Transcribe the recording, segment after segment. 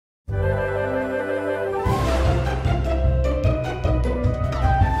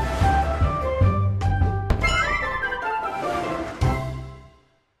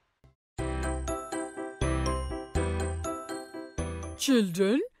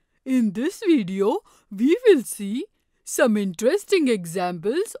Children, in this video, we will see some interesting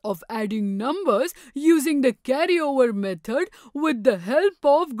examples of adding numbers using the carryover method with the help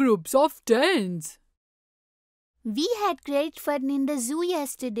of groups of tens. We had great fun in the zoo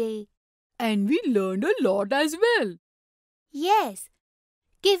yesterday. And we learned a lot as well. Yes.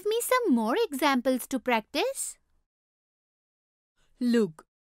 Give me some more examples to practice. Look,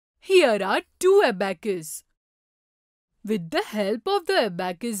 here are two abacus. With the help of the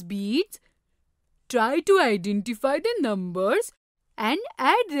abacus beads, try to identify the numbers and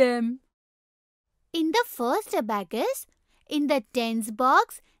add them. In the first abacus, in the tens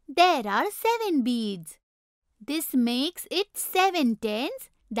box, there are 7 beads. This makes it 7 tens,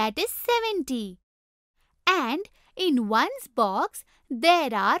 that is 70. And in ones box,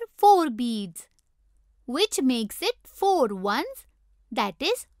 there are 4 beads, which makes it 4 ones, that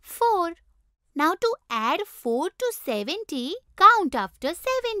is 4. Now to add 4 to 70, count after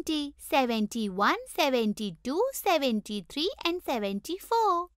 70. 71, 72, 73 and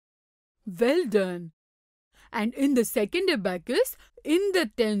 74. Well done. And in the second abacus, in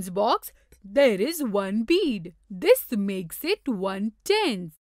the tens box, there is 1 bead. This makes it 1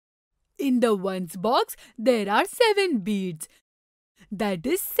 tenth. In the ones box, there are 7 beads. That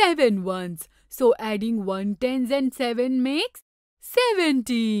is 7 ones. So adding 1 tens and 7 makes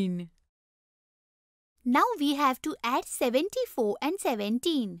 17. Now we have to add 74 and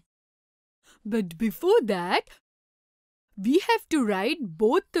 17. But before that, we have to write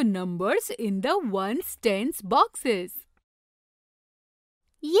both the numbers in the ones tens boxes.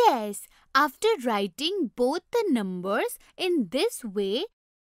 Yes, after writing both the numbers in this way,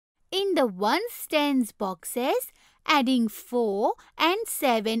 in the ones tens boxes, adding 4 and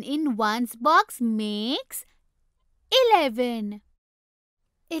 7 in ones box makes 11.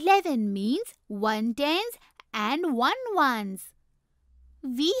 11 means 1 tens and 1 ones.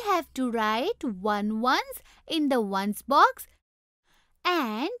 We have to write 1 ones in the ones box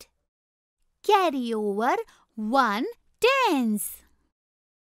and carry over 1 tens.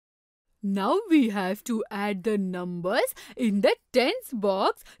 Now we have to add the numbers in the tens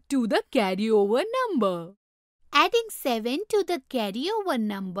box to the carryover number. Adding 7 to the carryover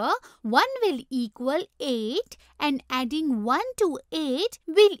number, 1 will equal 8 and adding 1 to 8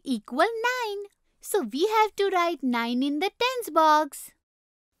 will equal 9. So we have to write 9 in the tens box.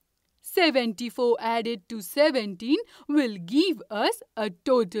 74 added to 17 will give us a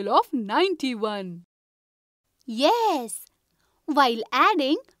total of 91. Yes. While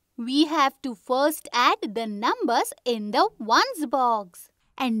adding, we have to first add the numbers in the ones box.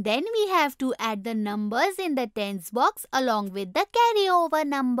 And then we have to add the numbers in the tens box along with the carryover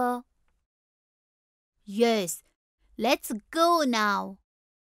number. Yes, let's go now.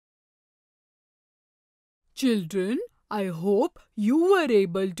 Children, I hope you were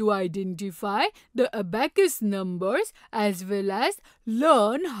able to identify the abacus numbers as well as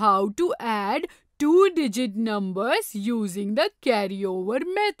learn how to add 2-digit numbers using the carryover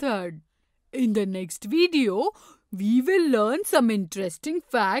method. In the next video, we will learn some interesting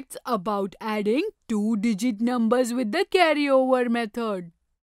facts about adding 2-digit numbers with the carryover method.